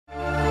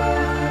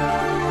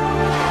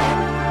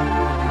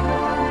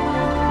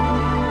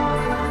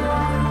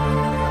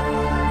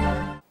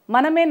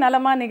மனமே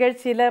நலமா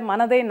நிகழ்ச்சியில்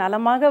மனதை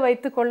நலமாக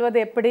வைத்துக் கொள்வது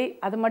எப்படி,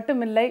 அது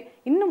மட்டும் இல்லை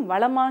இன்னும்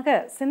வளமாக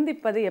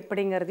சிந்திப்பது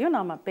எப்படிங்கிறதையும்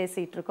நாம்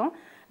பேசிகிட்டு இருக்கோம்.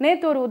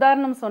 நேற்று ஒரு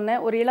உதாரணம் சொன்னேன்.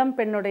 ஒரு இளம்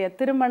பெண்ணுடைய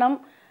திருமணம்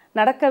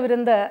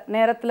நடக்கவிருந்த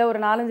நேரத்தில்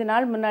ஒரு 4-5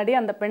 நாள் முன்னாடி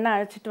அந்த பெண்ணை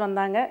அழைச்சிட்டு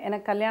வந்தாங்க.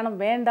 எனக்கு கல்யாணம்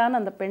வேண்டான்னு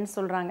அந்த பெண்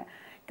சொல்கிறாங்க.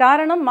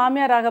 காரணம்,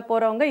 மாமியாராக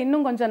போகிறவங்க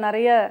இன்னும் கொஞ்சம்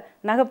நிறைய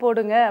நகை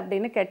போடுங்க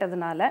அப்படின்னு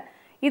கேட்டதுனால.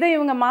 இதை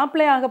இவங்க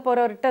மாப்பிள்ளையாக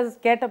போகிறவர்கிட்ட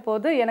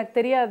கேட்டபோது எனக்கு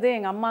தெரியாது,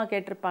 எங்கள் அம்மா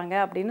கேட்டிருப்பாங்க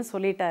அப்படின்னு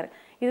சொல்லிட்டாரு.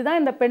 இதுதான்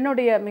இந்த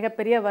பெண்ணுடைய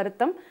மிகப்பெரிய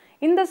வருத்தம்.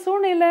 இந்த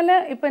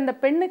சூழ்நிலையில் இப்போ இந்த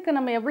பெண்ணுக்கு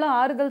நம்ம எவ்வளோ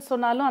ஆறுதல்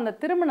சொன்னாலும் அந்த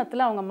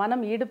திருமணத்தில் அவங்க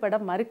மனம் ஈடுபட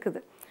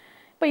மறுக்குது.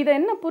 இப்போ இதை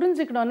என்ன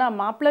புரிஞ்சுக்கணுன்னா,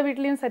 மாப்பிள்ளை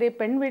வீட்லேயும் சரி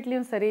பெண்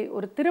வீட்லேயும் சரி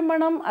ஒரு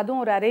திருமணம்,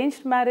 அதுவும் ஒரு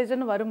அரேஞ்ச்ட்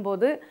மேரேஜ்னு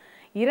வரும்போது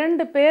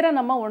 2 பேரை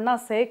நம்ம ஒன்றா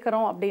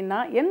சேர்க்குறோம் அப்படின்னா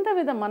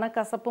எந்தவித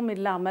மனக்கசப்பும்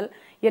இல்லாமல்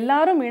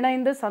எல்லாரும்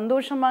இணைந்து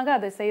சந்தோஷமாக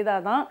அதை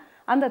செய்தாதான்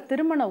அந்த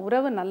திருமண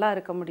உறவு நல்லா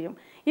இருக்க முடியும்.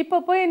 இப்போ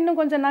போய் இன்னும்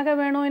கொஞ்சம் நகை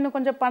வேணும், இன்னும்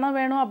கொஞ்சம் பணம்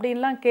வேணும்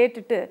அப்படின்லாம்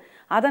கேட்டுட்டு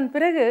அதன்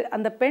பிறகு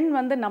அந்த பெண்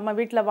நம்ம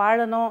வீட்டில்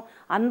வாழணும்,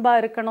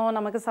 அன்பாக இருக்கணும்,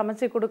 நமக்கு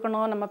சமைச்சு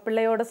கொடுக்கணும், நம்ம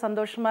பிள்ளையோட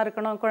சந்தோஷமாக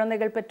இருக்கணும்,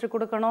 குழந்தைகள் பெற்று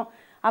கொடுக்கணும்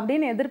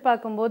அப்படின்னு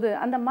எதிர்பார்க்கும்போது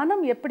அந்த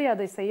மனம் எப்படி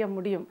அதை செய்ய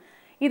முடியும்?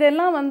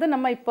 இதெல்லாம்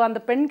நம்ம இப்போ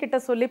அந்த பெண்கிட்ட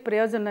சொல்லி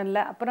பிரயோஜனம்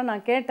இல்லை. அப்புறம்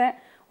நான் கேட்டேன்,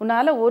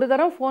 உன்னால் ஒரு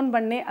தடவை ஃபோன்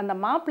பண்ணி அந்த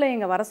மாப்பிள்ளையை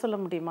இங்கே வர சொல்ல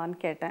முடியுமான்னு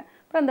கேட்டேன்.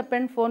 அப்புறம் அந்த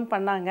பெண் ஃபோன்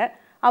பண்ணாங்க.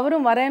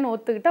 அவரும் வரேன்னு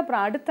ஒத்துக்கிட்டு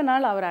அப்புறம் அடுத்த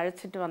நாள் அவரை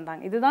அழைச்சிட்டு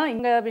வந்தாங்க. இதுதான்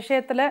இங்கே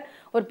விஷயத்தில்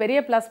ஒரு பெரிய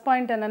ப்ளஸ்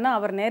பாயிண்ட் என்னென்னா,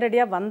 அவர்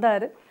நேரடியாக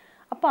வந்தார்.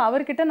 அப்போ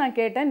அவர்கிட்ட நான்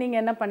கேட்டேன்,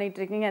 நீங்கள் என்ன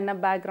பண்ணிகிட்ருக்கீங்க, என்ன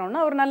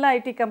பேக்ரவுண்ட்னா? அவர் நல்ல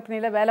ஐடி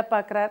கம்பெனியில் வேலை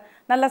பார்க்குறார்,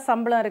 நல்ல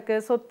சம்பளம்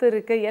இருக்குது, சொத்து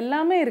இருக்குது,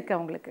 எல்லாமே இருக்குது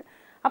அவங்களுக்கு.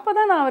 அப்போ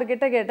தான் நான்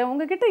அவர்கிட்ட கேட்டேன்,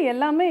 உங்ககிட்ட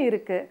எல்லாமே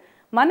இருக்குது,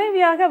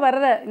 மனைவியாக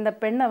வர்ற இந்த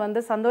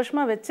பெண்ணை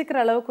சந்தோஷமாக வச்சுக்கிற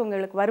அளவுக்கு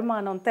உங்களுக்கு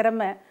வருமானம்,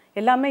 திறமை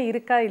எல்லாமே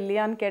இருக்கா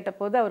இல்லையான்னு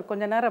கேட்டபோது அவர்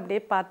கொஞ்ச நேரம்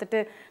அப்படியே பார்த்துட்டு,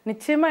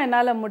 நிச்சயமாக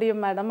என்னால்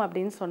முடியும் மேடம்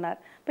அப்படின்னு சொன்னார்.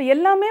 இப்போ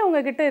எல்லாமே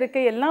உங்ககிட்ட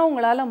இருக்குது, எல்லாம்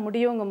உங்களால்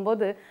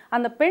முடியுங்கும்போது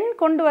அந்த பெண்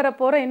கொண்டு வர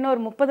போகிற இன்னொரு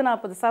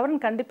 30-40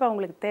 சவரன் கண்டிப்பாக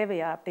உங்களுக்கு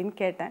தேவையா அப்படின்னு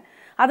கேட்டேன்.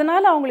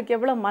 அதனால் அவங்களுக்கு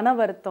எவ்வளோ மன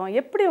வருத்தம்,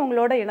 எப்படி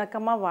உங்களோட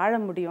இணக்கமாக வாழ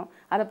முடியும்,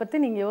 அதை பற்றி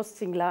நீங்கள்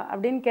யோசிச்சிங்களா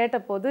அப்படின்னு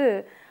கேட்டபோது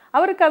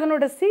அவருக்கு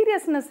அதனோட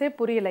சீரியஸ்னஸே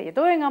புரியல.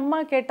 ஏதோ எங்கள்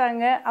அம்மா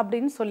கேட்டாங்க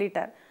அப்படின்னு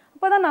சொல்லிட்டார்.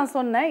 அப்போ தான் நான்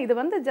சொன்னேன்,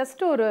 இது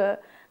ஜஸ்ட் ஒரு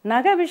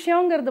நகை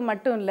விஷயங்கிறது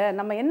மட்டும் இல்லை,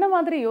 நம்ம என்ன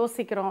மாதிரி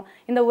யோசிக்கிறோம்,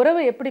 இந்த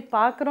உறவை எப்படி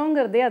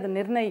பார்க்குறோங்கிறதே அது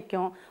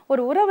நிர்ணயிக்கும்.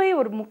 ஒரு உறவை,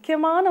 ஒரு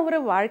முக்கியமான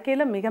உறவு,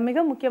 வாழ்க்கையில் மிக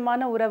மிக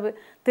முக்கியமான உறவு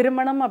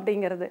திருமணம்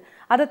அப்படிங்கிறது,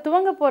 அதை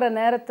துவங்க போகிற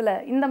நேரத்தில்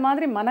இந்த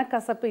மாதிரி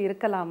மனக்கசப்பு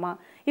இருக்கலாமா?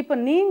 இப்போ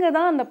நீங்கள்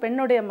தான் அந்த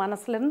பெண்ணுடைய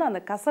மனசுலேருந்து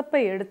அந்த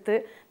கசப்பை எடுத்து,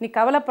 நீ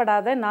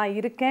கவலைப்படாத நான்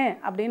இருக்கேன்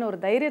அப்படின்னு ஒரு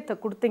தைரியத்தை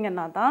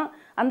கொடுத்தீங்கன்னா தான்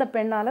அந்த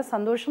பெண்ணால்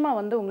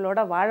சந்தோஷமாக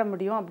உங்களோட வாழ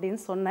முடியும்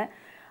அப்படின்னு சொன்னேன்.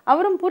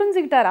 அவரும்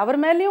புரிஞ்சுக்கிட்டார். அவர்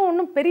மேலேயும்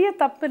ஒன்றும் பெரிய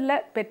தப்பு இல்லை,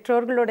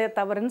 பெற்றோர்களுடைய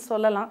தவறுன்னு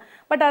சொல்லலாம்.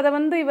 பட் அதை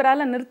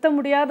இவரால் நிறுத்த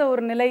முடியாத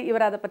ஒரு நிலை,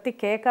 இவர் அதை பற்றி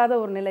கேட்காத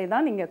ஒரு நிலை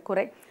தான் இங்கே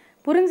குறை.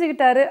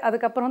 புரிஞ்சுக்கிட்டாரு.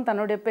 அதுக்கப்புறம்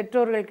தன்னுடைய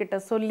பெற்றோர்கள்கிட்ட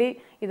சொல்லி,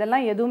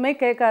 இதெல்லாம் எதுவுமே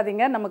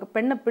கேட்காதீங்க, நமக்கு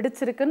பெண்ணை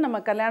பிடிச்சிருக்குன்னு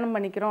நம்ம கல்யாணம்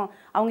பண்ணிக்கிறோம்,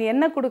 அவங்க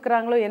என்ன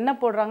கொடுக்குறாங்களோ என்ன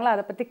போடுறாங்களோ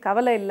அதை பற்றி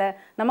கவலை இல்லை,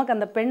 நமக்கு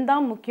அந்த பெண்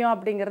தான் முக்கியம்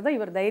அப்படிங்கிறத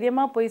இவர்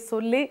தைரியமாக போய்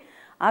சொல்லி,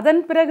 அதன்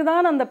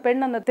பிறகுதான் அந்த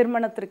பெண் அந்த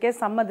திருமணத்திற்கே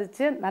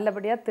சம்மதிச்சு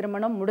நல்லபடியாக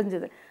திருமணம்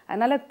முடிஞ்சுது.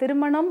 அதனால்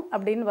திருமணம்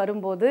அப்படின்னு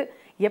வரும்போது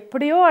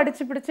எப்படியோ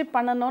அடிச்சு பிடிச்சி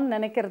பண்ணணும்னு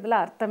நினைக்கிறதுல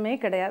அர்த்தமே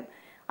கிடையாது.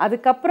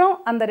 அதுக்கப்புறம்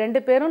அந்த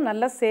 2 பேரும்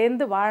நல்லா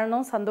சேர்ந்து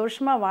வாழணும்,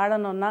 சந்தோஷமாக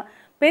வாழணும்னா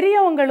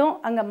பெரியவங்களும்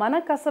அங்கே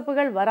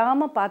மனக்கசப்புகள்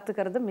வராமல்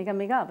பார்த்துக்கிறது மிக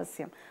மிக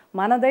அவசியம்.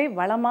 மனதை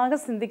வளமாக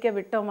சிந்திக்க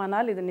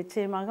விட்டோமானால் இது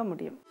நிச்சயமாக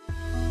முடியும்.